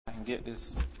get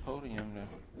this podium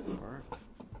to work.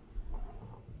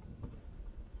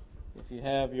 If you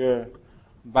have your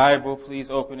Bible, please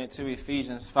open it to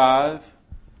Ephesians 5.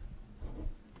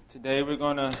 Today we're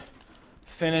going to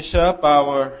finish up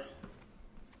our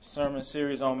sermon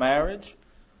series on marriage.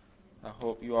 I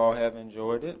hope you all have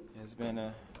enjoyed it. It's been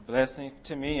a blessing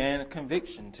to me and a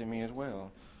conviction to me as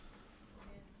well.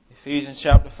 Ephesians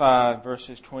chapter 5,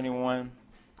 verses 21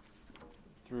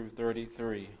 through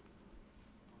 33.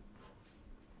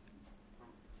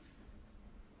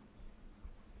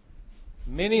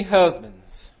 Many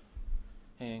husbands,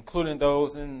 including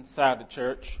those inside the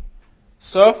church,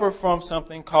 suffer from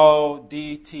something called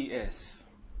DTS.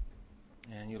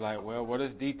 And you're like, well, what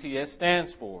does DTS stand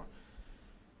for?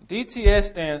 DTS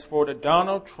stands for the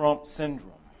Donald Trump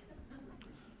Syndrome.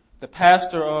 The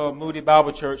pastor of Moody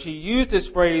Bible Church, he used this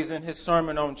phrase in his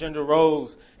sermon on gender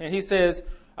roles. And he says,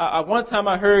 one time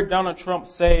I heard Donald Trump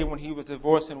say when he was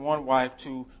divorcing one wife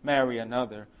to marry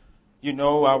another, you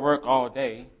know, I work all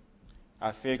day.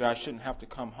 I figure I shouldn't have to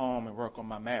come home and work on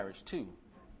my marriage too.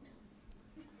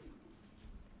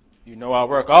 You know, I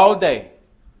work all day.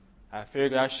 I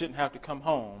figure I shouldn't have to come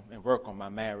home and work on my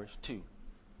marriage too.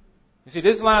 You see,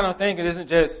 this line of thinking isn't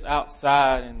just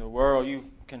outside in the world. You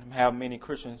can have many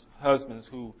Christian husbands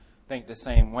who think the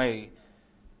same way,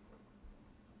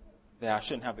 that I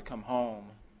shouldn't have to come home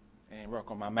and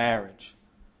work on my marriage.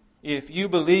 If you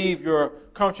believe your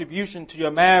contribution to your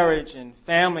marriage and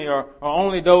family are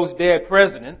only those dead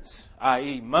presidents,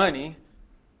 i.e. money,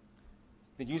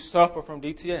 then you suffer from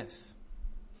DTS.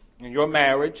 And your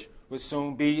marriage will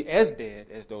soon be as dead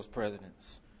as those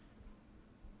presidents.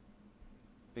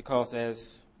 Because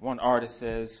as one artist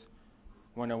says,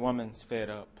 when a woman's fed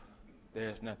up,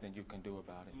 there's nothing you can do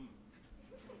about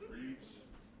it.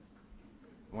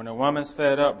 When a woman's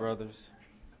fed up, brothers,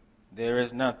 there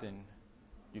is nothing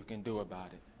you can do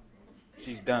about it.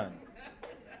 She's done.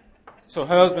 So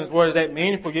husbands, what does that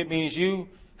mean for you? It means you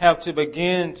have to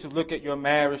begin to look at your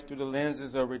marriage through the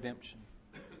lenses of redemption.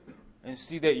 And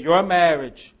see that your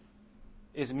marriage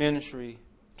is ministry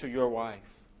to your wife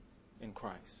in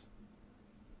Christ.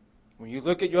 When you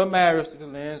look at your marriage through the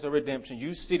lens of redemption,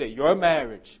 you see that your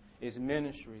marriage is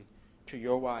ministry to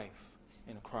your wife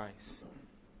in Christ.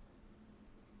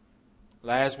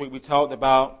 Last week we talked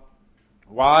about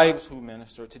wives who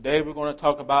minister. Today we're going to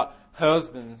talk about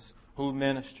husbands who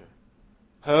minister.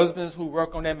 Husbands who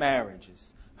work on their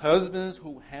marriages. Husbands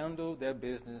who handle their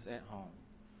business at home.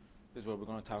 This is what we're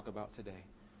going to talk about today.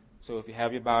 So if you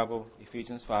have your Bible,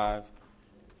 Ephesians 5,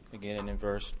 beginning in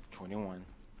verse 21.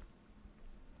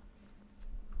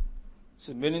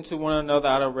 Submitting to one another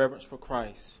out of reverence for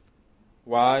Christ.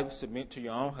 Wives, submit to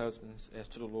your own husbands as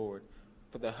to the Lord.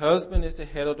 For the husband is the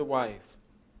head of the wife,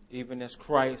 even as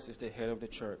Christ is the head of the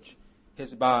church,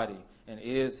 his body, and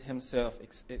is himself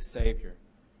its Savior.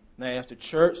 Now as the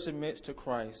church submits to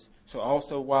Christ, so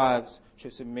also wives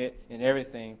should submit in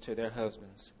everything to their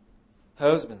husbands.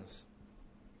 Husbands,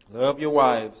 love your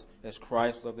wives as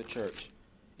Christ loved the church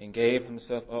and gave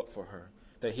himself up for her,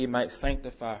 that he might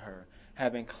sanctify her,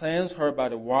 having cleansed her by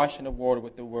the washing of water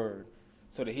with the word,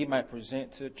 so that he might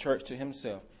present to the church to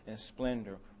himself in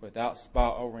splendor, without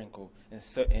spot or wrinkle,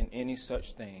 in any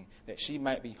such thing, that she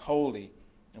might be holy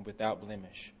and without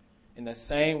blemish. In the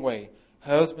same way,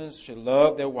 husbands should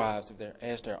love their wives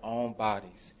as their own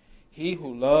bodies. He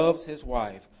who loves his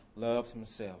wife loves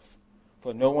himself.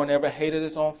 For no one ever hated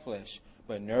his own flesh,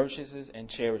 but nourishes it and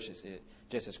cherishes it,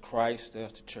 just as Christ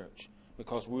does the church,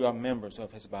 because we are members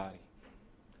of his body.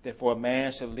 Therefore a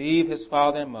man shall leave his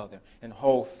father and mother, and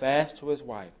hold fast to his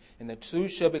wife, and the two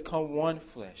shall become one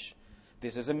flesh.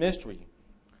 This is a mystery.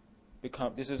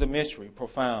 This is a mystery,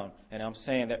 profound, and I'm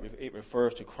saying that it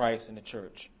refers to Christ and the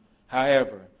church.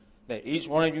 However, let each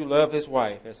one of you love his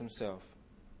wife as himself.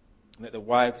 Let the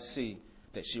wife see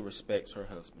that she respects her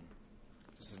husband.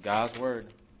 This is God's word.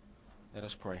 Let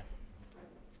us pray.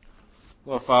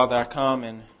 Lord Father, I come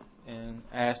and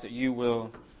ask that you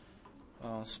will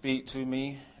speak to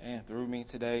me and through me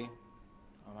today.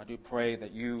 I do pray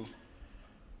that you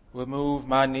will move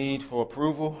my need for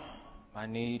approval, my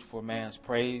need for man's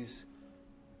praise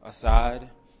aside,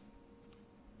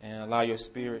 and allow your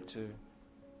Spirit to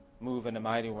move in a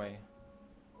mighty way.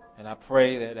 And I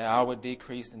pray that I would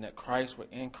decrease and that Christ would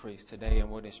increase today in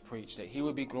what is preached, that he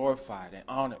would be glorified and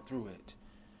honored through it.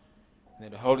 And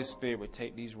that the Holy Spirit would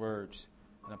take these words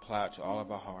and apply it to all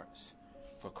of our hearts.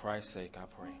 For Christ's sake, I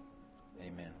pray.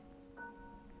 Amen.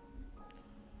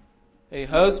 A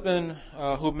husband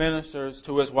who ministers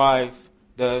to his wife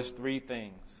does three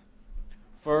things.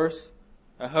 First,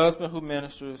 a husband who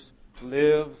ministers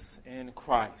lives in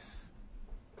Christ.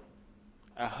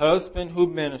 A husband who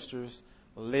ministers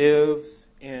lives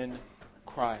in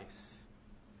Christ.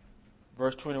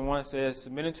 Verse 21 says,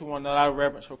 submitting to one another out of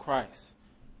reverence for Christ.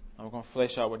 I'm going to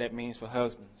flesh out what that means for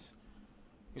husbands.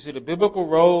 You see, the biblical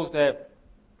roles that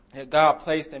God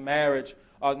placed in marriage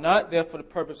are not there for the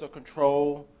purpose of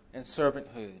control and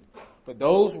servanthood. But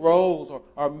those roles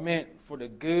are meant for the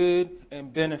good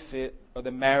and benefit of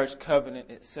the marriage covenant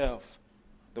itself.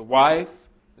 The wife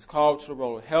is called to the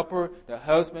role of helper. The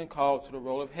husband called to the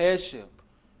role of headship.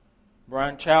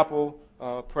 Brian Chappell,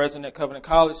 president at Covenant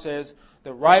College, says,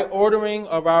 the right ordering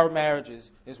of our marriages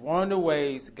is one of the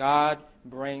ways God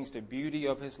brings the beauty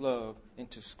of His love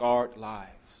into scarred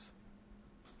lives.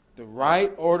 The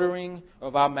right ordering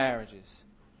of our marriages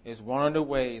is one of the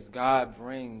ways God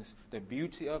brings the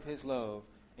beauty of His love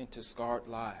into scarred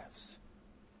lives.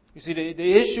 You see,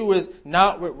 the issue is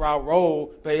not with our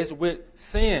role, but it's with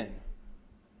sin.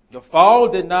 The fall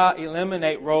did not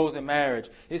eliminate roles in marriage.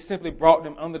 It simply brought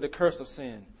them under the curse of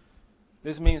sin.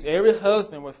 This means every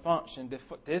husband will function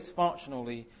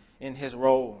dysfunctionally in his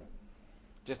role,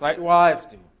 just like the wives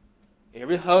do.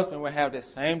 Every husband will have the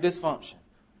same dysfunction.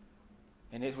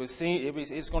 And it's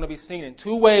going to be seen in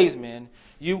two ways, men.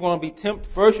 First, you're going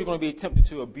to be tempted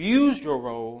to abuse your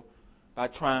role by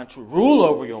trying to rule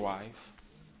over your wife.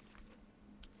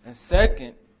 And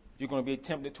second, you're going to be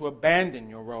tempted to abandon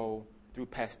your role through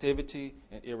passivity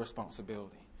and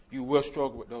irresponsibility. You will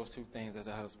struggle with those two things as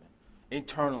a husband,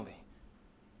 internally.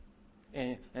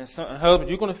 And husband,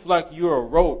 you're going to feel like you're a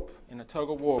rope in a tug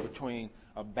of war between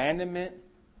abandonment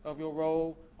of your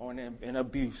role or an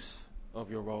abuse of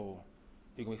your role.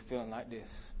 You're going to be feeling like this,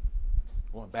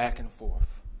 going back and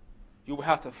forth. You will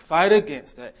have to fight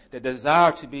against that, the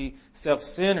desire to be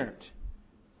self-centered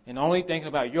and only thinking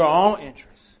about your own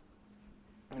interests.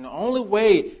 And the only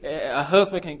way a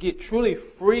husband can get truly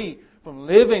free from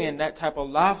living in that type of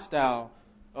lifestyle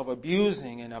of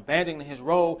abusing and abandoning his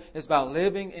role is by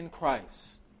living in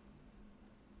Christ.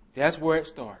 That's where it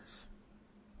starts,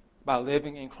 by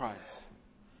living in Christ.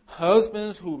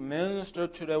 Husbands who minister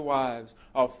to their wives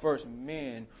are first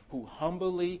men who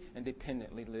humbly and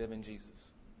dependently live in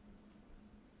Jesus.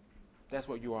 That's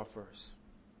what you are first.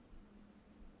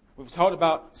 We've talked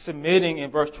about submitting in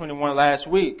verse 21 last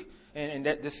week. And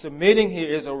that the submitting here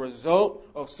is a result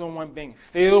of someone being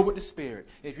filled with the Spirit.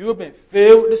 If you have been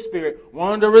filled with the Spirit,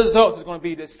 one of the results is going to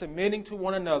be the submitting to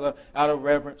one another out of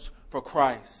reverence for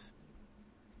Christ.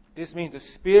 This means the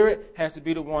Spirit has to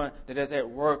be the one that is at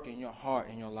work in your heart,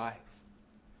 in your life.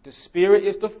 The Spirit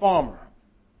is the farmer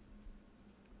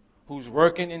who's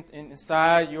working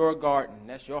inside your garden.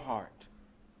 That's your heart.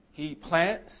 He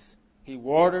plants, He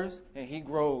waters, and He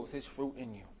grows His fruit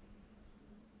in you.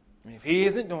 And if He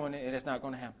isn't doing it, it's not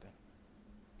going to happen.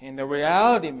 And the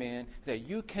reality, men, is that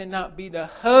you cannot be the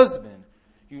husband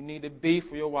you need to be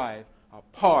for your wife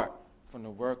apart from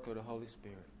the work of the Holy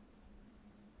Spirit.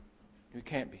 You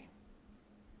can't be.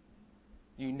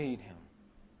 You need Him.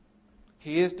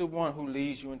 He is the one who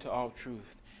leads you into all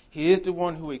truth. He is the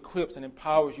one who equips and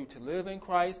empowers you to live in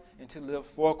Christ and to live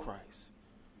for Christ.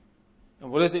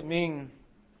 And what does it mean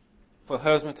for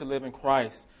husbands to live in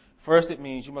Christ? First, it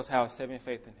means you must have saving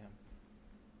faith in Him.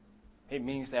 It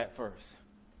means that first.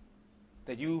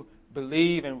 That you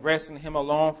believe and rest in Him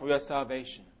alone for your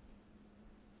salvation.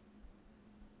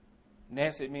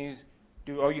 Next, it means,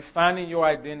 are you finding your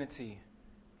identity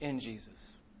in Jesus?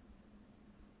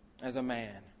 As a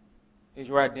man, is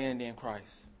your identity in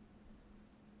Christ?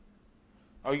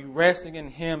 Are you resting in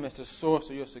Him as the source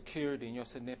of your security and your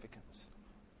significance?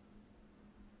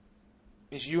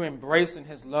 Is you embracing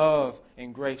His love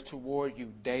and grace toward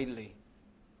you daily?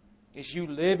 Is you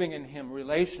living in Him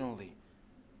relationally,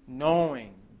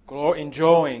 knowing,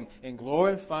 enjoying, and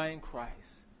glorifying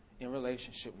Christ in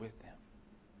relationship with Him?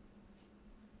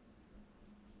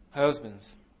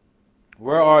 Husbands,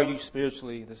 where are you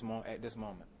spiritually at this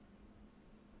moment?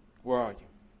 Where are you?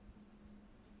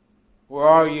 Where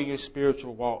are you in your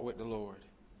spiritual walk with the Lord?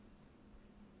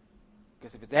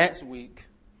 Because if that's weak,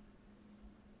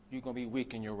 you're going to be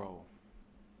weak in your role.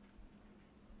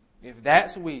 If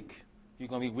that's weak, you're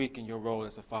going to be weak in your role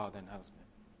as a father and husband.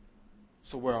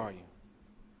 So where are you?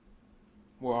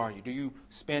 Where are you? Do you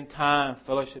spend time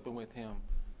fellowshipping with Him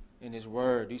in His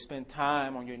Word? Do you spend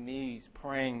time on your knees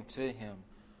praying to Him?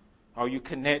 Are you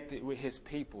connected with His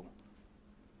people?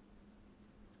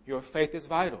 Your faith is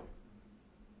vital.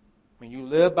 When you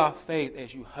live by faith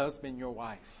as you husband your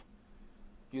wife.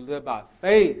 You live by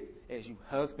faith as you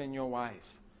husband your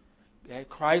wife. That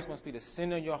Christ must be the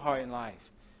center of your heart and life.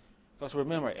 Because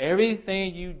remember,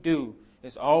 everything you do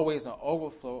is always an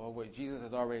overflow of what Jesus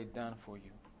has already done for you.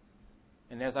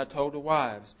 And as I told the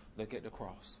wives, look at the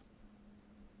cross.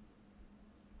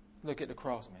 Look at the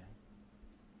cross, man.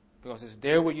 Because it's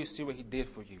there where you see what he did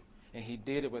for you. And he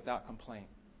did it without complaint.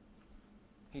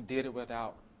 He did it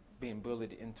without being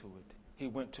bullied into it. He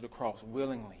went to the cross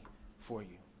willingly for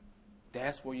you.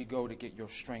 That's where you go to get your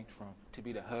strength from, to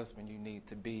be the husband you need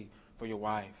to be for your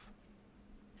wife.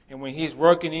 And when he's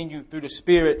working in you through the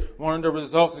Spirit, one of the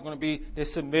results is going to be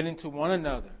this submitting to one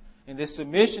another. And this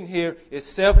submission here is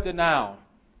self-denial.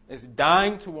 It's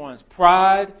dying to one's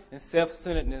pride and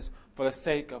self-centeredness for the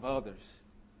sake of others.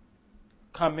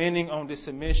 Commenting on this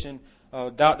submission,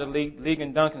 Dr.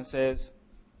 Ligon Duncan says,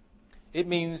 it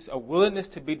means a willingness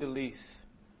to be the least.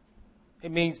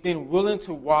 It means being willing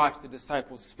to wash the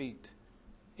disciples' feet.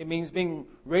 It means being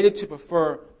ready to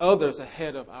prefer others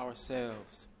ahead of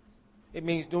ourselves. It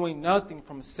means doing nothing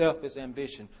from selfish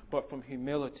ambition, but from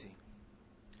humility.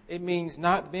 It means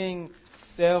not being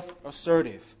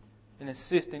self-assertive and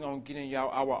insisting on getting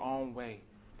our own way,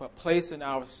 but placing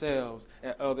ourselves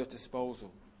at others'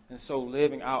 disposal. And so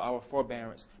living out our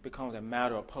forbearance becomes a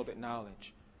matter of public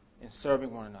knowledge and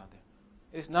serving one another.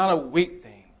 It's not a weak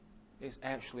thing. It's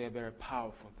actually a very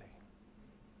powerful thing.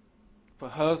 For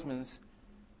husbands,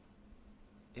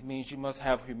 it means you must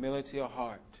have humility of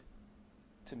heart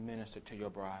to minister to your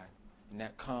bride. And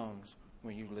that comes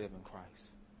when you live in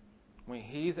Christ. When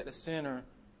he's at the center,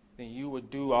 then you would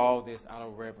do all this out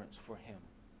of reverence for him.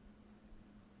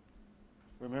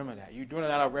 Remember that. You're doing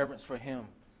it out of reverence for him.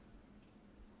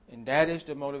 And that is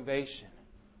the motivation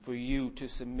for you to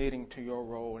submitting to your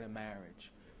role in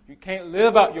marriage. You can't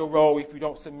live out your role if you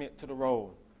don't submit to the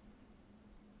role.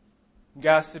 You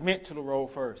got to submit to the role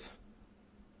first.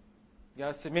 You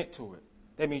got to submit to it.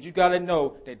 That means you got to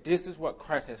know that this is what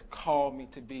Christ has called me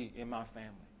to be in my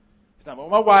family. It's not what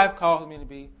my wife calls me to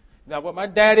be. It's not what my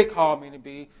daddy called me to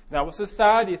be. It's not what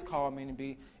society has called me to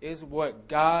be. It's what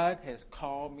God has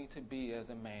called me to be as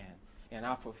a man. And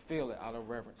I fulfill it out of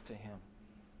reverence to him.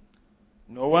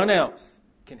 No one else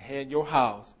can head your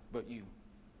house but you.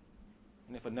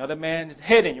 And if another man is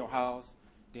heading your house,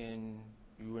 then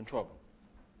you're in trouble.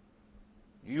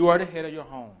 You are the head of your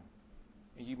home.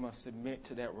 And you must submit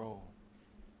to that role.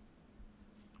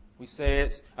 We say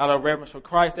it's out of reverence for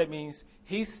Christ. That means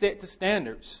he set the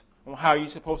standards on how you're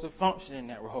supposed to function in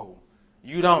that role.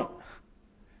 You don't.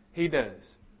 He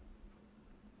does.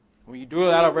 When you do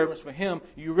it out of reverence for him,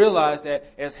 you realize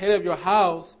that as head of your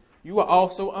house, you are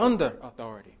also under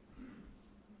authority.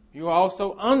 You are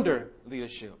also under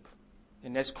leadership.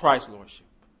 And that's Christ's lordship.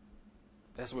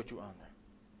 That's what you're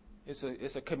under.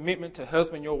 It's a commitment to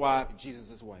husband your wife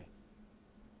Jesus' way.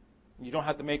 You don't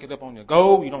have to make it up on your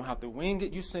go. You don't have to wing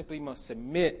it. You simply must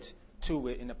submit to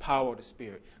it in the power of the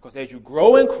Spirit. Because as you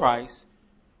grow in Christ,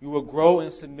 you will grow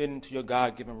in submitting to your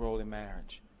God-given role in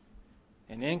marriage.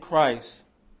 And in Christ,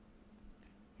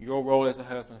 your role as a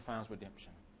husband finds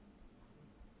redemption.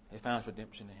 It finds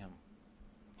redemption in him.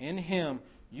 In him,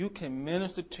 you can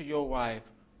minister to your wife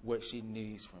what she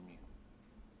needs from you.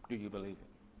 Do you believe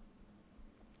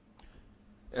it?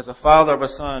 As a father of a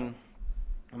son,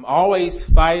 I'm always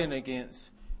fighting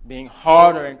against being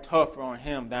harder and tougher on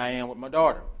him than I am with my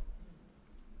daughter.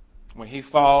 When he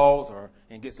falls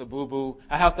and gets a boo-boo,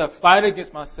 I have to fight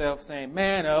against myself saying,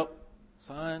 man up,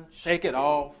 son, shake it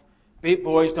off. Big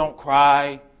boys don't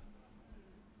cry.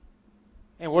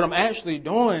 And what I'm actually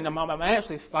doing, I'm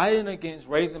actually fighting against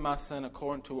raising my son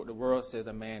according to what the world says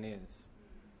a man is.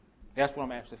 That's what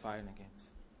I'm actually fighting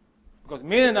against. Because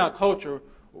men in our culture,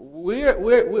 we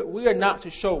are not to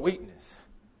show weakness.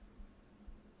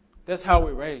 That's how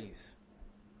we raise.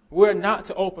 We're not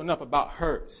to open up about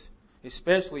hurts,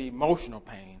 especially emotional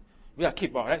pain. We got to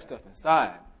keep all that stuff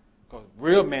inside. Because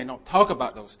real men don't talk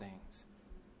about those things.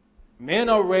 Men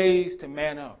are raised to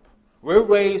man up. We're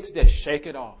raised to just shake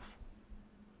it off.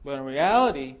 But in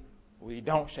reality, we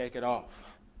don't shake it off.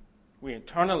 We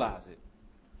internalize it.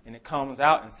 And it comes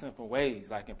out in simple ways,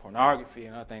 like in pornography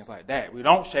and other things like that. We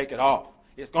don't shake it off.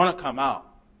 It's going to come out,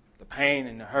 the pain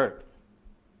and the hurt.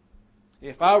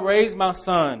 If I raise my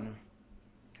son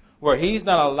where he's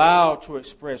not allowed to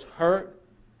express hurt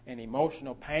and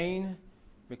emotional pain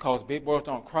because big boys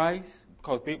don't cry,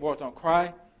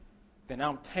 then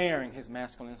I'm tearing his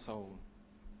masculine soul.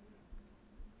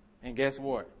 And guess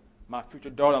what? My future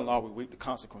daughter-in-law will reap the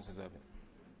consequences of it.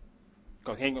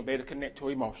 Because he ain't going to be able to connect to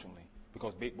her emotionally.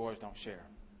 Because big boys don't share.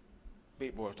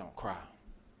 Big boys don't cry.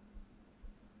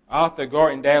 Author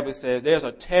Gordon Dabley says, there's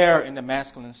a tear in the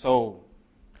masculine soul,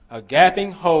 a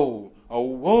gaping hole, a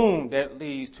wound that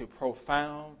leads to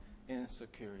profound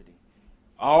insecurity.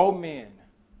 All men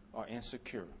are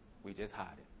insecure. We just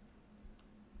hide it.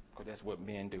 Because that's what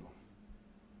men do.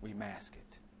 We mask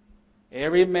it.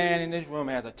 Every man in this room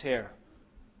has a tear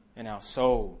in our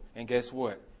soul. And guess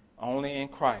what? Only in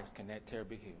Christ can that tear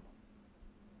be healed.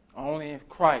 Only in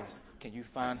Christ can you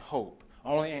find hope.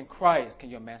 Only in Christ can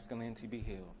your masculinity be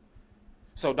healed.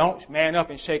 So don't man up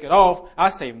and shake it off. I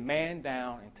say man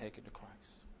down and take it to Christ.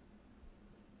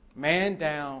 Man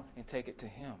down and take it to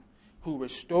Him, who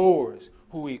restores,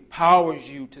 who empowers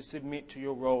you to submit to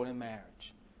your role in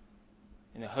marriage.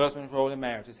 And the husband's role in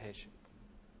marriage is headship.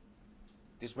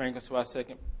 This brings us to our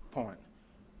second point.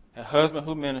 A husband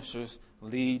who ministers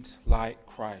leads like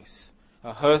Christ.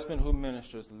 A husband who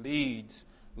ministers leads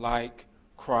like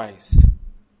Christ.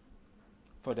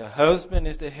 For the husband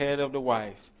is the head of the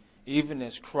wife, even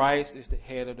as Christ is the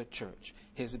head of the church,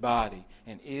 his body,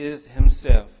 and is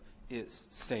himself its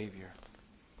Savior.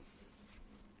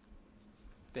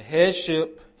 The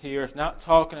headship here is not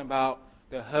talking about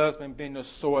the husband being the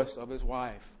source of his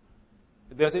wife.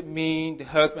 It doesn't mean the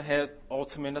husband has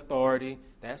ultimate authority.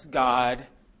 That's God.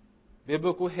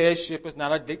 Biblical headship is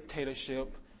not a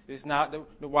dictatorship. It's not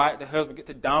the husband gets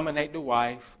to dominate the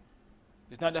wife.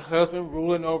 It's not the husband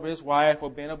ruling over his wife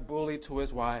or being a bully to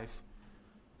his wife.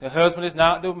 The husband is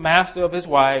not the master of his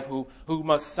wife who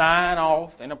must sign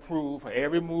off and approve for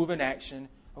every move and action.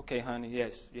 Okay, honey,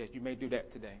 yes, you may do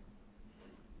that today.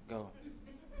 Go.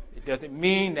 It doesn't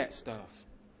mean that stuff.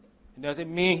 It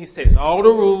doesn't mean he sets all the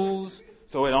rules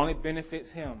so it only benefits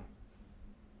him.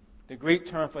 The Greek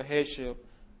term for headship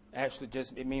actually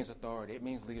it means authority. It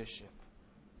means leadership.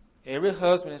 Every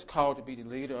husband is called to be the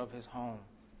leader of his home.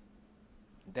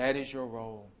 That is your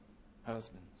role,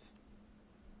 husbands.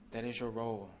 That is your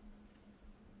role.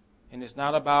 And it's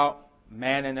not about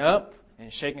manning up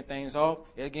and shaking things off.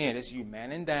 Again, it's you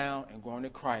manning down and going to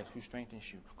Christ who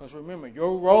strengthens you. Because remember,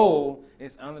 your role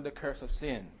is under the curse of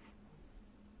sin.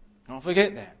 Don't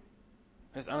forget that.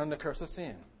 It's under the curse of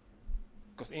sin.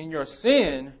 Because in your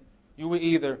sin, you will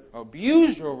either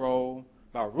abuse your role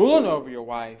by ruling over your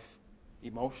wife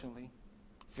emotionally,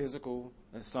 physical,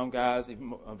 and some guys,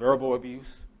 even verbal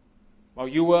abuse, or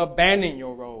you will abandon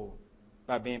your role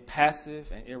by being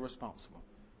passive and irresponsible.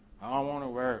 I don't want to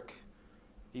work.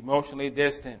 Emotionally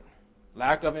distant.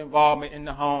 Lack of involvement in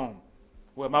the home.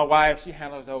 Well, my wife, she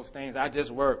handles those things. I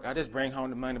just work. I just bring home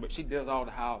the money, but she does all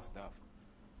the house stuff.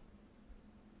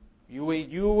 You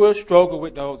will struggle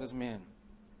with those as men.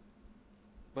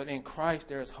 But in Christ,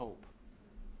 there is hope.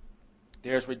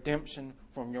 There's redemption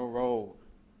from your role.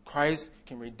 Christ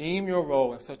can redeem your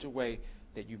role in such a way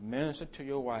that you minister to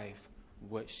your wife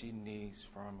what she needs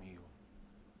from you.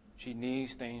 She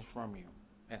needs things from you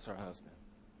as her husband.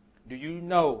 Do you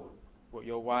know what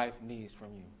your wife needs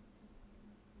from you?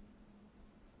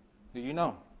 Do you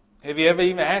know? Have you ever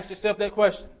even asked yourself that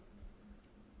question?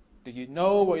 Do you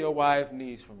know what your wife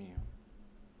needs from you?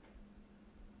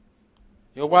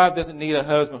 Your wife doesn't need a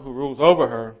husband who rules over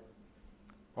her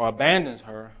or abandons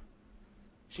her.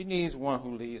 She needs one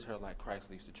who leads her like Christ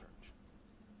leads the church.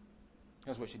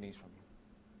 That's what she needs from you.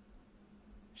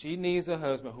 She needs a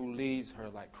husband who leads her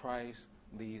like Christ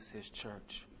leads his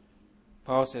church.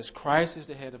 Paul says Christ is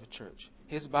the head of the church,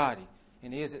 his body,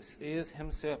 and is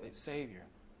himself its Savior.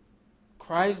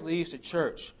 Christ leads the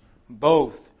church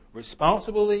both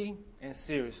responsibly and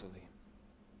seriously.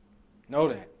 Know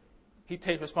that. He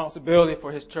takes responsibility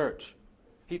for his church.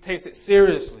 He takes it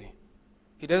seriously.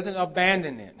 He doesn't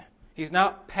abandon it. He's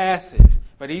not passive,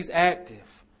 but he's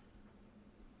active.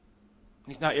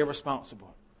 He's not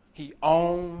irresponsible. He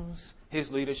owns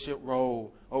his leadership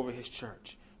role over his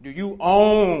church. Do you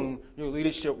own your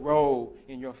leadership role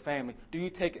in your family? Do you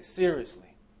take it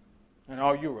seriously? And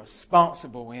are you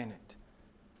responsible in it?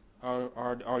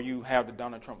 Or you have the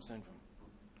Donald Trump syndrome?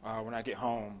 When I get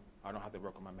home, I don't have to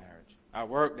work on my marriage. I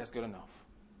work, that's good enough.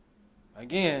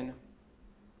 Again,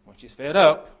 when she's fed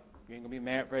up, you ain't going to be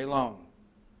married very long.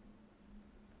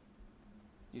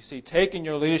 You see, taking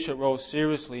your leadership role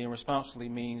seriously and responsibly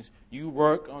means you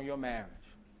work on your marriage,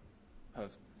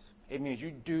 husbands. It means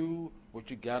you do what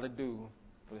you got to do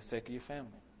for the sake of your family,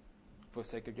 for the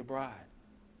sake of your bride.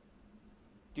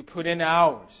 You put in the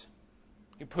hours.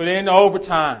 You put in the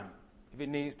overtime if it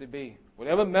needs to be.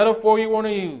 Whatever metaphor you want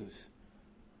to use,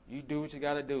 you do what you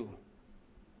got to do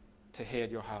to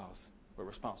head your house with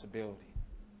responsibility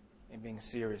and being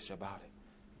serious about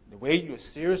it. The way you're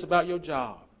serious about your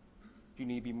job, you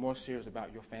need to be more serious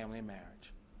about your family and marriage.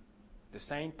 The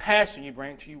same passion you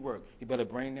bring to your work, you better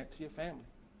bring that to your family.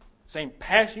 Same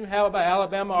passion you have about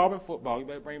Alabama, Auburn football, you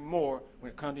better bring more when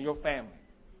it comes to your family.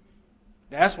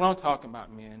 That's what I'm talking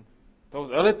about, men.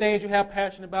 Those other things you have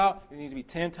passion about, it needs to be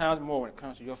 10 times more when it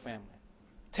comes to your family.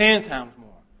 10 times more.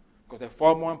 Because they're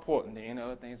far more important than any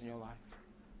other things in your life.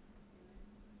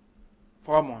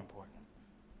 Far more important.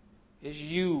 It's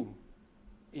you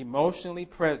emotionally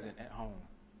present at home.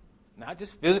 Not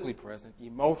just physically present,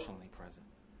 emotionally present.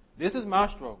 This is my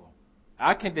struggle.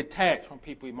 I can detach from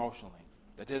people emotionally.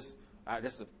 That's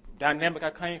the dynamic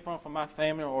I came from my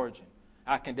family origin.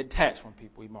 I can detach from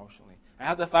people emotionally. I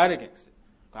have to fight against it.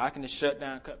 I can just shut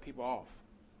down, cut people off.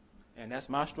 And that's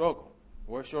my struggle.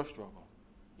 Where's your struggle?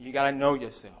 You got to know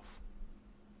yourself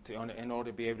in order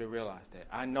to be able to realize that.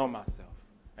 I know myself.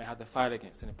 And I have to fight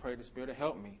against it and pray the Spirit to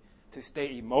help me to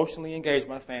stay emotionally engaged with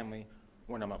my family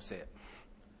when I'm upset.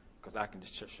 Because I can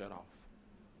just shut off.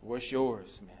 What's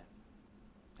yours,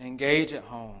 man? Engage at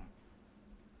home.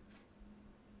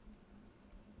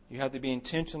 You have to be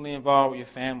intentionally involved with your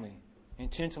family,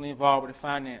 intentionally involved with the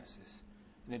finances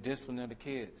and the discipline of the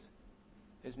kids.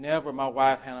 It's never my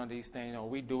wife handling these things. No,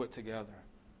 we do it together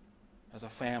as a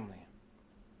family.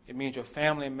 It means your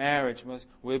family and marriage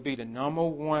will be the number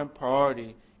one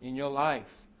priority in your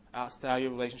life outside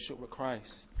your relationship with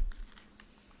Christ.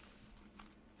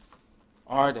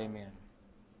 Are they, men?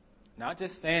 Not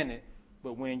just saying it,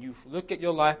 but when you look at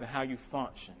your life and how you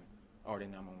function, are they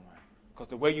number one? Because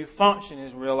the way you function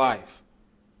is real life.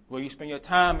 Where you spend your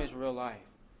time is real life.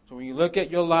 So when you look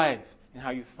at your life and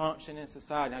how you function in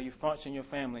society, how you function in your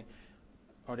family,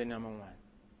 are they number one?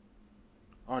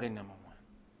 Are they number one?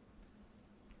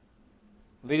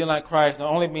 Leading like Christ not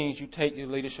only means you take your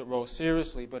leadership role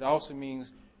seriously, but it also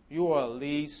means you are a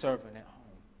lead servant at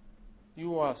home.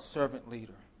 You are a servant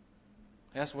leader.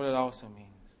 That's what it also means.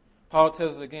 Paul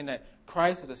tells us again that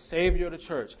Christ is the Savior of the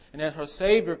church. And as her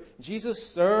Savior, Jesus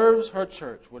serves her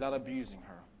church without abusing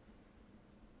her.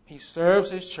 He serves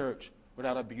his church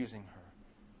without abusing her.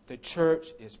 The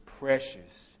church is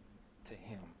precious to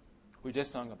him. We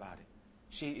just sung about it.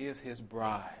 She is his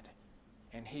bride,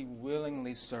 and he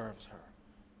willingly serves her.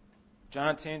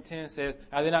 John 10:10 says,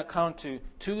 I did not come to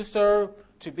serve,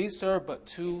 to be served, but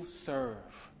to serve.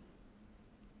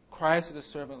 Christ is a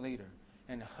servant leader.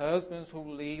 And husbands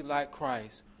who lead like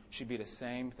Christ should be the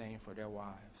same thing for their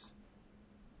wives.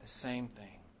 The same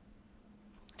thing.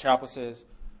 Chapel says,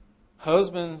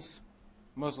 husbands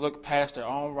must look past their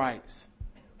own rights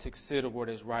to consider what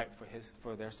is right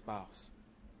for their spouse.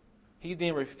 He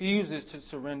then refuses to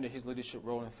surrender his leadership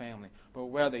role in the family, but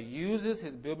rather uses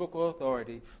his biblical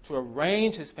authority to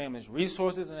arrange his family's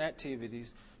resources and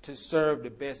activities to serve the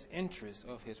best interests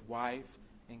of his wife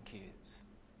and kids.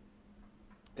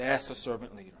 That's a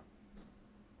servant leader.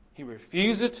 He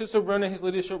refuses to surrender his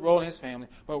leadership role in his family,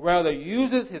 but rather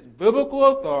uses his biblical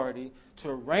authority to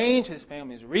arrange his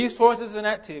family's resources and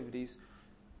activities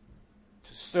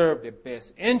to serve the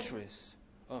best interests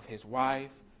of his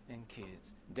wife and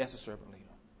kids. That's a servant leader.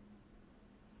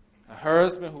 A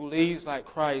husband who leads like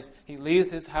Christ, he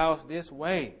leads his house this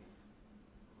way.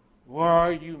 Where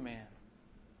are you, man?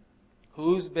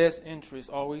 Whose best interests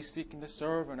are we seeking to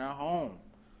serve in our home?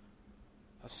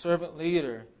 A servant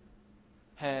leader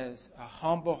has a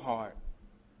humble heart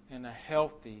and a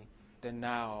healthy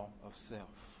denial of self.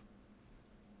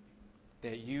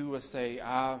 That you will say,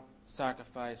 I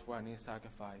sacrifice what I need to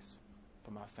sacrifice for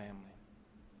my family.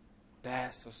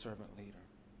 That's a servant leader.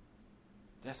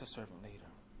 That's a servant leader.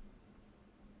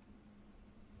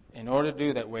 In order to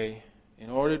do that way,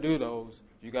 in order to do those,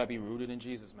 you got to be rooted in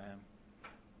Jesus, man.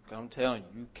 Because I'm telling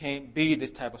you, you can't be this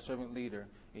type of servant leader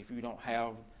if you don't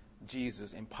have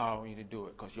Jesus empowering you to do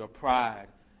it, because your pride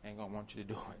ain't going to want you to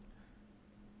do it.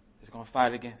 It's going to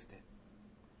fight against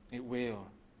it. It will.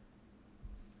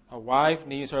 A wife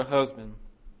needs her husband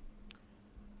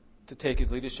to take his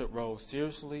leadership role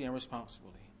seriously and responsibly.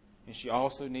 And she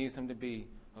also needs him to be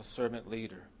a servant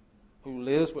leader who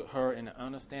lives with her in an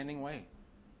understanding way.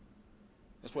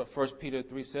 That's what 1 Peter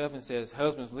 3:7 says.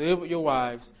 Husbands, live with your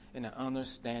wives in an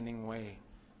understanding way.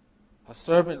 A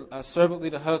servant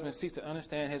leader husband seeks to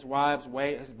understand his bride's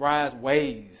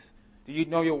ways. Do you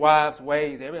know your wife's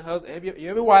ways?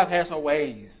 Every wife has her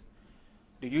ways.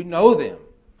 Do you know them,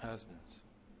 husbands?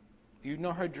 Do you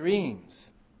know her dreams,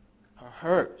 her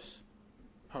hurts,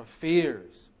 her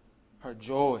fears, her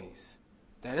joys?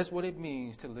 That is what it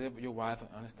means to live with your wife in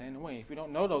an understanding way. If you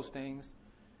don't know those things,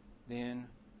 then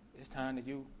it's time that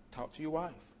you talk to your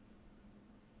wife.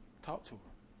 Talk to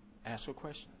her. Ask her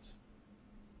questions.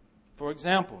 For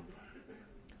example,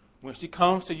 when she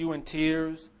comes to you in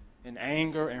tears and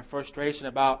anger and frustration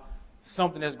about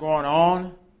something that's going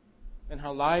on in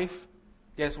her life,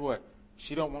 guess what?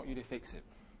 She don't want you to fix it.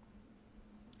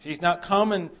 She's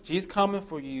coming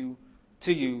for you,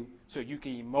 to you, so you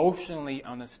can emotionally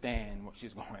understand what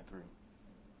she's going through.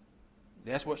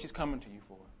 That's what she's coming to you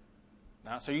for.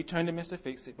 Not so you turn to Mr.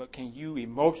 Fix It, but can you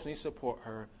emotionally support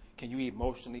her? Can you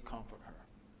emotionally comfort her?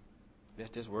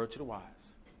 That's just word to the wise.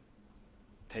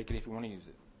 Take it if you want to use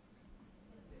it.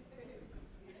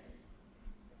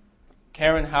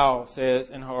 Karen Howell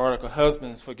says in her article,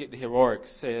 Husbands Forget the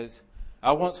Heroics, says,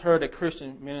 I once heard a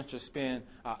Christian minister spend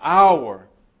an hour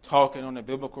talking on the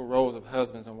biblical roles of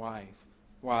husbands and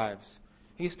wives.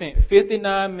 He spent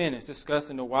 59 minutes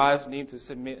discussing the wives' need to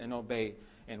submit and obey,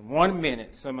 and 1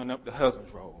 minute summing up the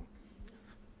husband's role.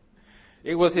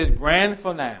 It was his grand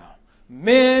finale.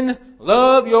 Men,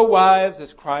 love your wives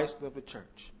as Christ loved the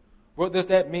church. What does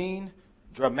that mean?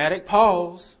 Dramatic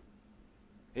pause.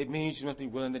 It means you must be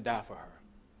willing to die for her.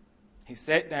 He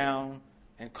sat down,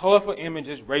 and colorful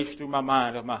images raced through my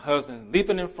mind of my husband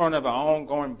leaping in front of an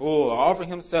ongoing bull or offering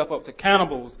himself up to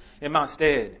cannibals in my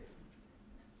stead.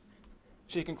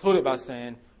 She concluded by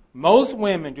saying, most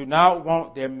women do not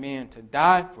want their men to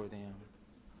die for them.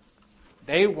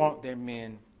 They want their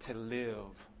men to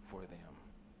live for them.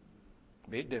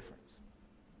 Big difference.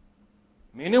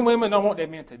 Men and women don't want their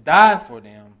men to die for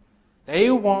them.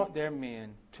 They want their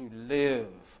men to live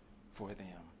for them.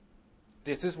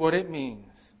 This is what it means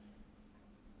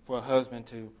for a husband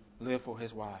to live for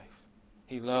his wife.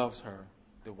 He loves her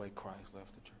the way Christ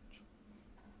loves the church.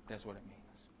 That's what it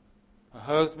means. A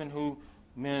husband who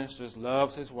ministers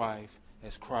loves his wife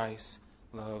as Christ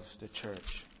loves the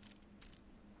church.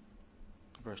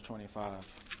 Verse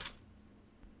 25.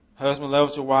 Husband,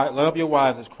 love your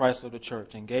wives as Christ loved the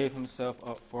church and gave himself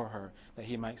up for her, that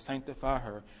he might sanctify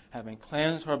her, having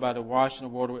cleansed her by the washing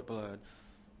of water with blood.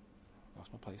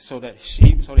 Lost my place. So that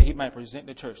he might present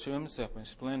the church to himself in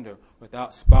splendor,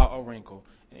 without spot or wrinkle,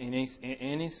 in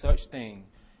any such thing,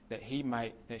 that she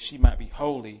might be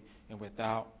holy and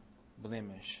without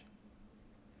blemish.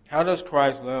 How does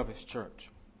Christ love his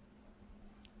church?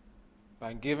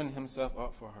 By giving himself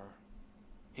up for her.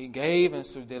 He gave and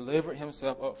so delivered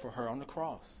himself up for her on the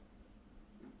cross.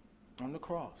 On the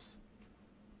cross.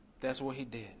 That's what he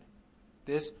did.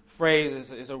 This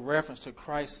phrase is a reference to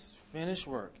Christ's finished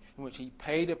work in which he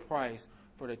paid the price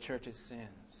for the church's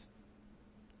sins.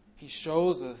 It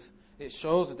shows us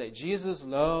that Jesus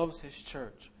loves his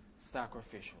church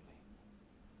sacrificially.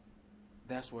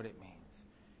 That's what it means.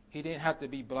 He didn't have to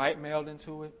be blackmailed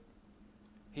into it.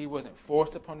 He wasn't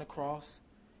forced upon the cross.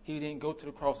 He didn't go to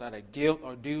the cross out of guilt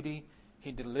or duty.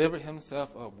 He delivered himself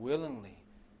up willingly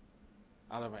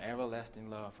out of an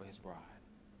everlasting love for his bride.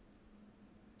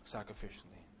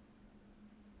 Sacrificially.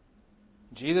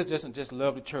 Jesus doesn't just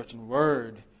love the church in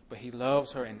word, but he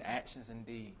loves her in actions and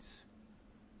deeds.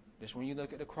 Just when you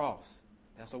look at the cross,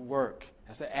 that's a work.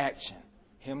 That's an action.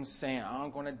 Him saying, I'm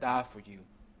going to die for you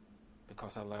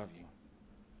because I love you.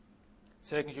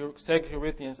 2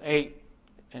 Corinthians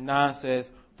 8:9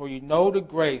 says, for you know the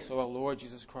grace of our Lord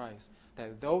Jesus Christ,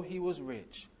 that though he was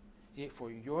rich, yet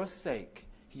for your sake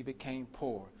he became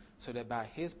poor, so that by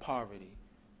his poverty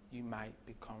you might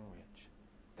become rich.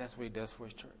 That's what he does for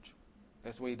his church.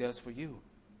 That's what he does for you.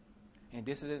 And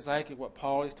this is exactly what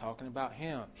Paul is talking about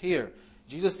here.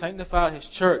 Jesus sanctified his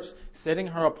church, setting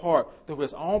her apart through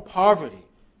his own poverty,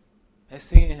 as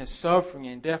seen in his suffering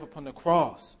and death upon the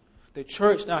cross. The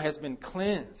church now has been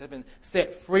cleansed, has been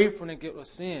set free from the guilt of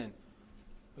sin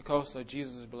because of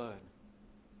Jesus' blood.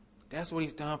 That's what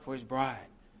he's done for his bride.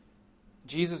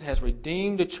 Jesus has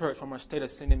redeemed the church from her state of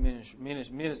sin and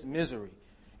misery,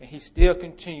 and he still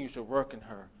continues to work in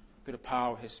her through the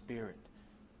power of his Spirit.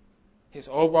 His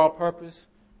overall purpose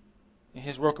in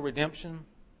his work of redemption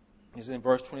is in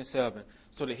verse 27,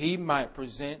 so that he might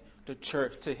present the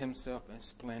church to himself in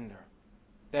splendor.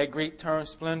 That Greek term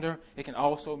splendor, it can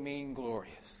also mean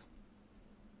glorious.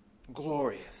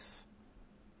 Glorious.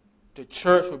 The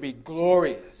church will be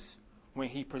glorious when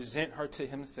he present her to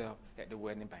himself at the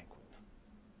wedding banquet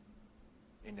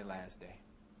in the last day.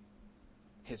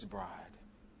 His bride.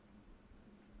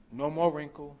 No more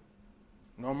wrinkle,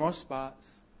 no more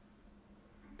spots.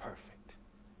 Perfect.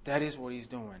 That is what he's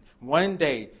doing. One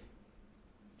day,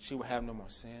 she will have no more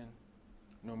sin,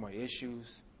 no more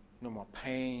issues, no more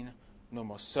pain, no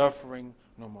more suffering,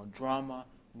 no more drama,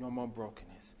 no more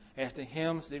brokenness. As the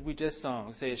hymns that we just sung,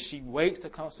 it says, she waits the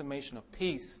consummation of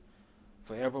peace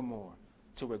forevermore.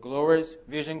 To where glorious,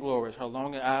 vision glorious, her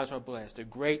longing eyes are blessed. The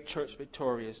great church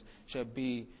victorious shall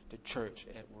be the church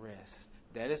at rest.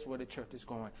 That is where the church is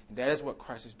going. And that is what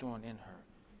Christ is doing in her.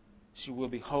 She will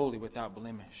be holy without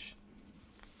blemish.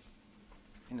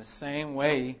 In the same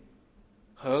way,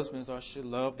 husbands should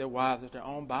love their wives as their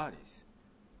own bodies.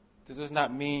 This does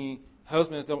not mean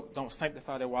husbands don't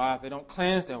sanctify their wives. They don't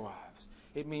cleanse their wives.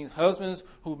 It means husbands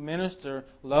who minister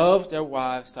loves their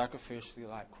wives sacrificially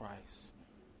like Christ.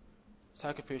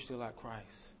 Sacrificially like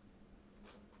Christ.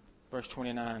 Verse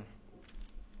 29.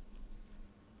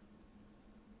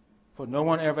 For no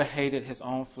one ever hated his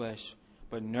own flesh,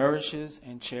 but nourishes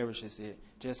and cherishes it,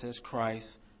 just as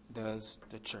Christ does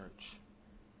the church.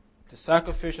 The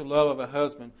sacrificial love of a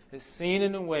husband is seen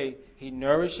in the way he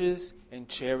nourishes and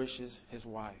cherishes his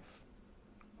wife.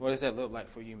 What does that look like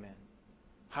for you, men?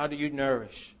 How do you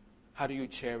nourish? How do you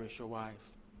cherish your wife?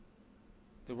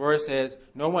 The word says,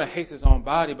 no one hates his own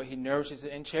body, but he nourishes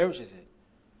it and cherishes it.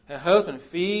 A husband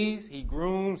feeds, he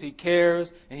grooms, he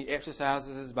cares, and he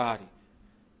exercises his body.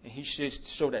 And he should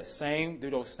show do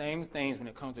those same things when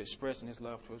it comes to expressing his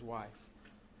love to his wife.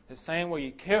 The same way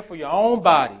you care for your own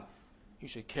body, you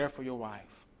should care for your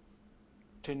wife.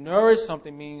 To nourish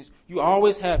something means you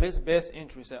always have its best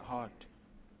interests at heart.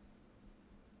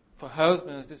 For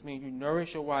husbands, this means you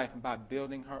nourish your wife by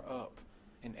building her up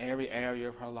in every area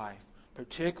of her life,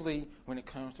 particularly when it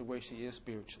comes to where she is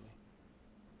spiritually.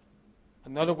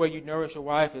 Another way you nourish your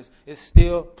wife is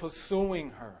still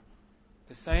pursuing her.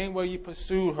 The same way you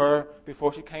pursued her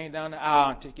before she came down the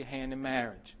aisle and took your hand in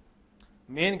marriage.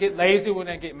 Men get lazy when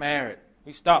they get married.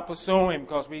 We stop pursuing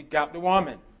because we got the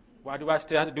woman. Why do I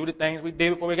still have to do the things we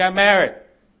did before we got married?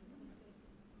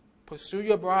 Pursue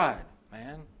your bride,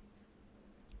 man.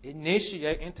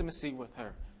 Initiate intimacy with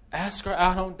her. Ask her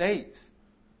out on dates.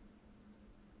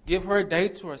 Give her a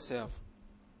date to herself.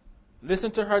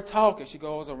 Listen to her talk as she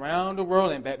goes around the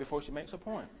world and back before she makes a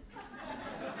point.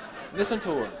 Listen to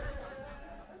her.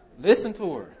 Listen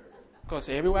to her. Because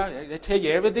everywhere they tell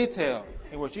you every detail.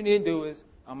 And what you need to do is,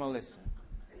 I'm going to listen.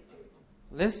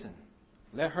 Listen.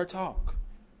 Let her talk.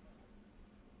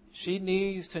 She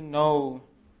needs to know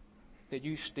that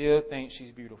you still think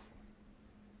she's beautiful.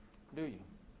 Do you?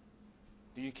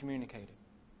 Do you communicate it?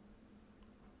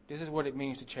 This is what it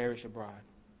means to cherish your bride.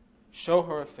 Show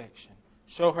her affection.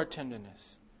 Show her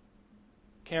tenderness.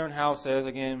 Karen Howe says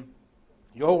again,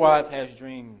 your wife has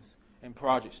dreams and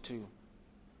projects too.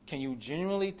 Can you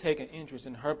genuinely take an interest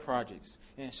in her projects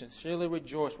and sincerely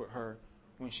rejoice with her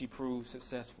when she proves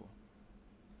successful?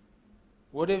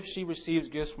 What if she receives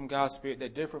gifts from God's Spirit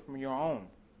that differ from your own?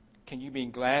 Can you be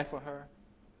glad for her?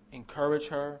 Encourage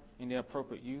her in their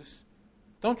appropriate use?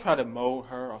 Don't try to mold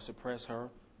her or suppress her.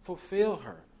 Fulfill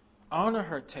her. Honor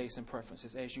her tastes and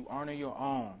preferences as you honor your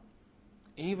own,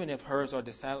 even if hers are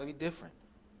decidedly different.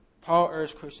 Paul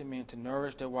urged Christian men to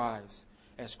nourish their wives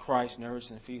as Christ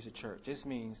nourishes and feeds the church. This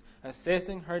means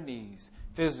assessing her needs,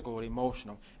 physical and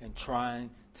emotional, and trying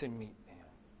to meet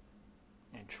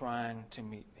them.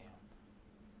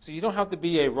 So you don't have to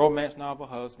be a romance novel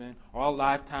husband or a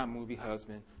Lifetime movie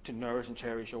husband to nourish and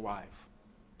cherish your wife.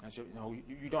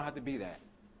 You don't have to be that.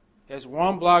 As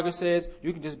one blogger says,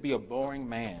 you can just be a boring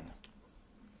man.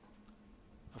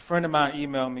 A friend of mine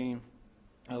emailed me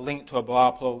a link to a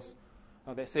blog post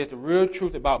that says the real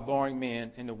truth about boring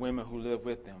men and the women who live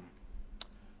with them.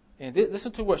 And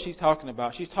listen to what she's talking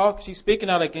about. She's speaking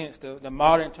out against the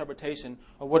modern interpretation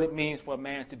of what it means for a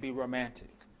man to be romantic.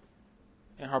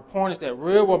 And her point is that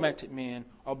real romantic men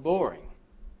are boring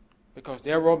because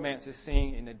their romance is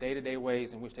seen in the day-to-day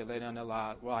ways in which they lay down their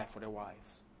life for their wives.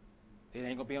 It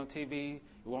ain't going to be on TV.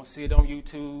 You won't see it on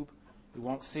YouTube. You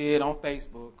won't see it on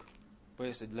Facebook. But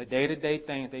it's the day-to-day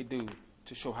things they do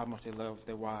to show how much they love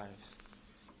their wives.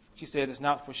 She says it's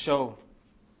not for show.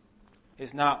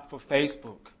 It's not for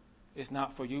Facebook. It's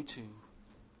not for YouTube.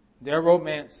 Their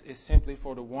romance is simply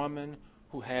for the woman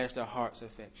who has their heart's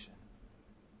affection.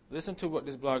 Listen to what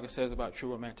this blogger says about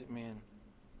true romantic men.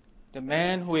 The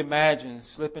man who imagines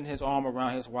slipping his arm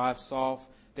around his wife's soft,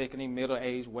 thickening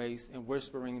middle-aged waist and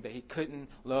whispering that he couldn't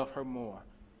love her more.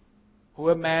 Who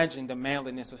imagined the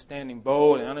manliness of standing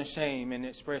bold and unashamed in the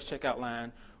express checkout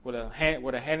line with a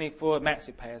handful of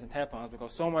maxi pads and tampons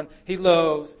because someone he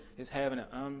loves is having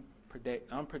an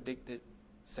unpredicted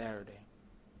Saturday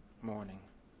morning.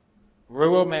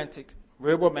 Real romantics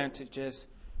Real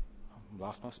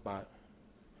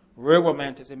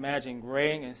romantics imagine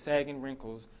graying and sagging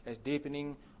wrinkles as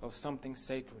deepening of something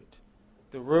sacred.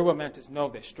 The real romantics know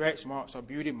that stretch marks are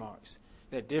beauty marks,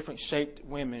 that different shaped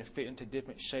women fit into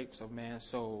different shapes of man's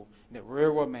soul, and that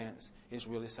real romance is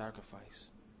really sacrifice.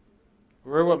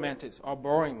 Real romantics are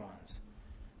boring ones.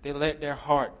 They let their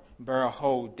heart bear a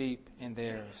hole deep in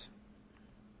theirs.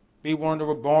 Be one of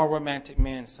the born romantic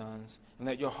men, sons, and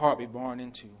let your heart be born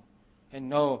into. And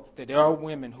know that there are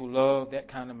women who love that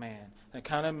kind of man, the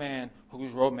kind of man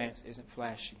whose romance isn't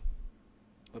flashy,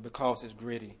 but because it's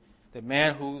gritty. The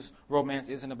man whose romance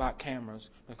isn't about cameras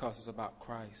because it's about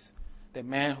Christ. The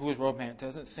man whose romance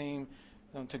doesn't seem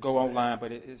to go online,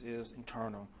 but it is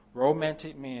internal.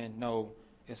 Romantic men know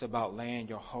it's about living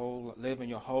your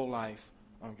whole life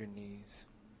on your knees.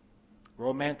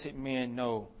 Romantic men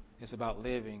know it's about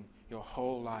living your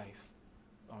whole life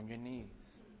on your knees.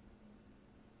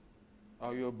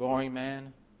 Are you a boring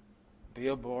man? Be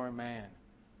a boring man.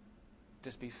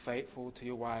 just be faithful to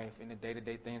your wife in the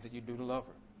day-to-day things that you do to love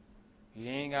her. You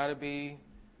ain't got to be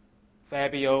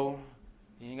Fabio.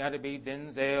 You ain't got to be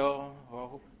Denzel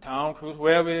or Tom Cruise,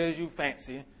 whoever it is you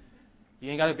fancy. You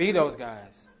ain't got to be those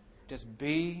guys. Just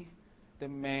be the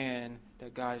man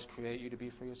that God has created you to be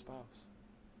for your spouse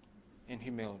in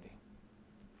humility.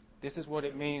 This is what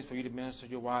it means for you to minister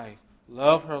to your wife.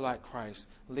 Love her like Christ.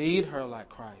 Lead her like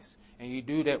Christ. And you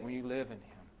do that when you live in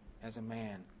Him as a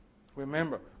man.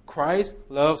 Remember, Christ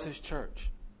loves His church.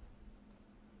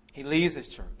 He leads His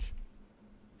church.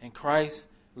 And Christ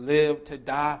lived to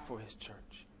die for His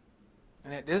church.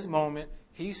 And at this moment,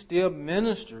 He still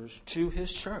ministers to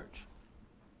His church.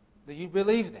 Do you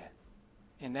believe that?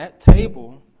 And that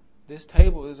table, this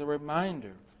table is a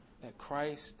reminder that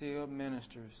Christ still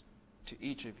ministers to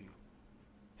each of you.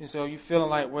 And so you're feeling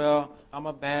like, well, I'm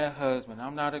a bad husband.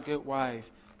 I'm not a good wife.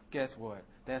 Guess what?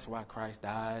 That's why Christ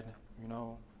died,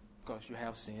 because you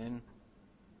have sin,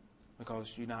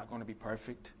 because you're not going to be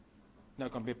perfect. You're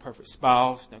not going to be a perfect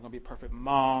spouse. You're not going to be a perfect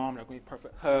mom. You're not going to be a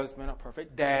perfect husband, a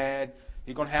perfect dad.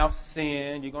 You're going to have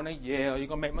sin. You're going to yell. You're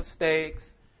going to make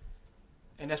mistakes.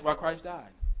 And that's why Christ died.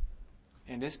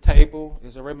 And this table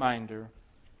is a reminder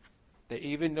that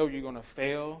even though you're going to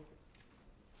fail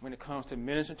when it comes to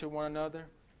ministering to one another,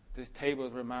 this table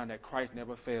is a reminder that Christ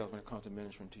never fails when it comes to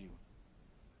ministering to you.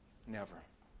 Never,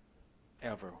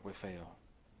 ever will fail.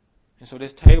 And so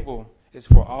this table is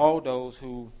for all those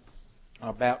who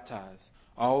are baptized,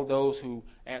 all those who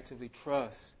actively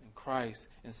trust in Christ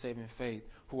and saving faith,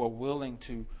 who are willing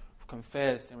to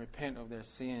confess and repent of their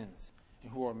sins,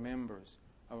 and who are members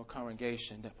of a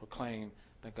congregation that proclaim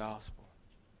the gospel.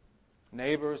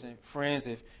 Neighbors and friends,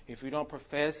 if you don't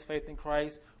profess faith in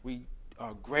Christ, we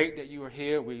are great that you are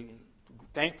here. We're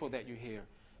thankful that you're here.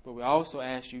 But we also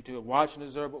ask you to watch and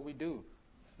observe what we do.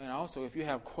 And also, if you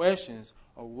have questions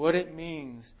of what it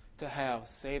means to have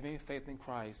saving faith in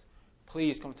Christ,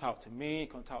 please come talk to me,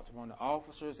 come talk to one of the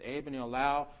officers, Ebony or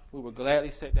Lau. We will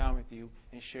gladly sit down with you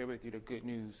and share with you the good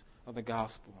news of the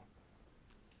gospel.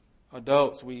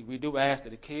 Adults, we do ask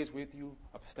that the kids with you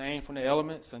abstain from the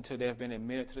elements until they have been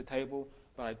admitted to the table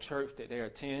by a church that they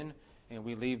attend, and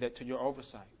we leave that to your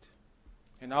oversight.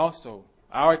 And also,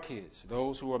 our kids,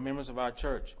 those who are members of our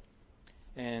church.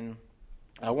 And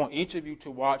I want each of you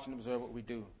to watch and observe what we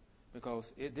do,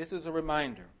 because this is a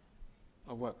reminder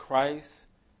of what Christ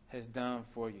has done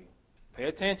for you. Pay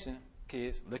attention,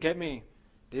 kids. Look at me.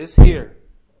 This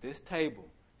table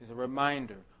is a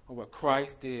reminder of what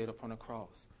Christ did upon the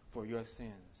cross for your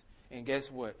sins. And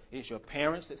guess what? It's your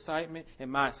parents' excitement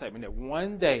and my excitement that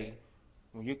one day,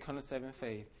 when you come to saving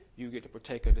faith, you get to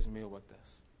partake of this meal with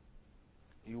us.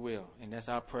 You will. And that's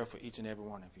our prayer for each and every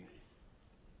one of you.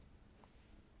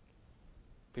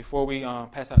 Before we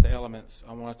pass out the elements,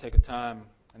 I want to take a time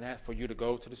and ask for you to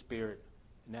go to the Spirit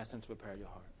and ask Him to prepare your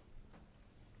heart.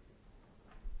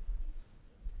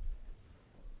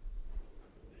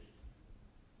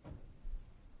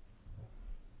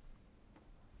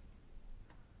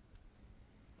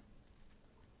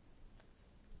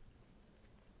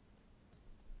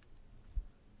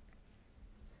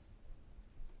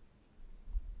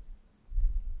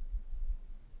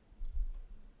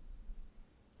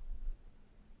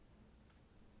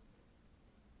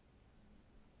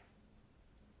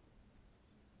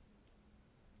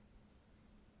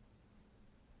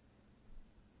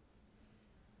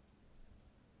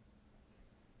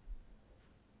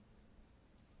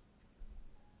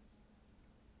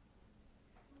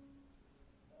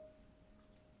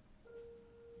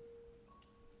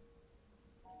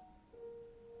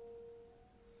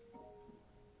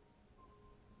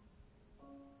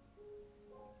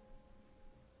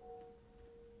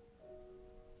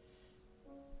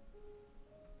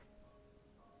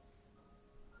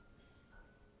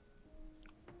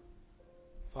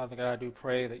 Father God, I do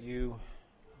pray that you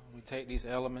will take these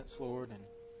elements, Lord, and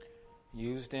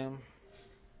use them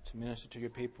to minister to your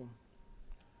people.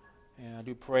 And I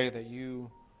do pray that you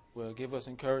will give us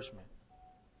encouragement.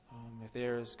 If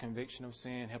there is conviction of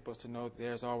sin, help us to know that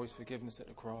there is always forgiveness at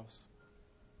the cross.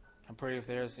 I pray if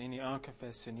there is any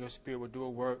unconfessed sin, your Spirit will do a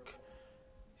work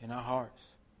in our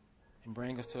hearts and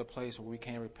bring us to a place where we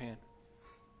can repent,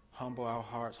 humble our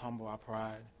hearts, humble our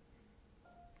pride.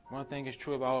 One thing is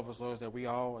true of all of us, Lord, is that we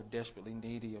all are desperately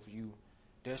needy of you,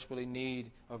 desperately need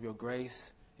of your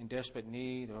grace, in desperate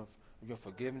need of your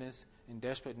forgiveness, in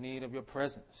desperate need of your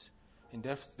presence, in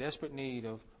desperate need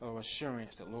of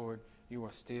assurance that, Lord, you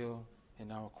are still in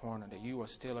our corner, that you are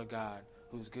still a God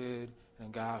who's good and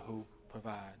a God who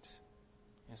provides.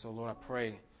 And so, Lord, I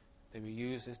pray that we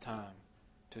use this time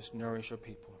to nourish your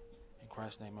people. In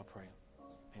Christ's name I pray.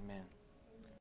 Amen.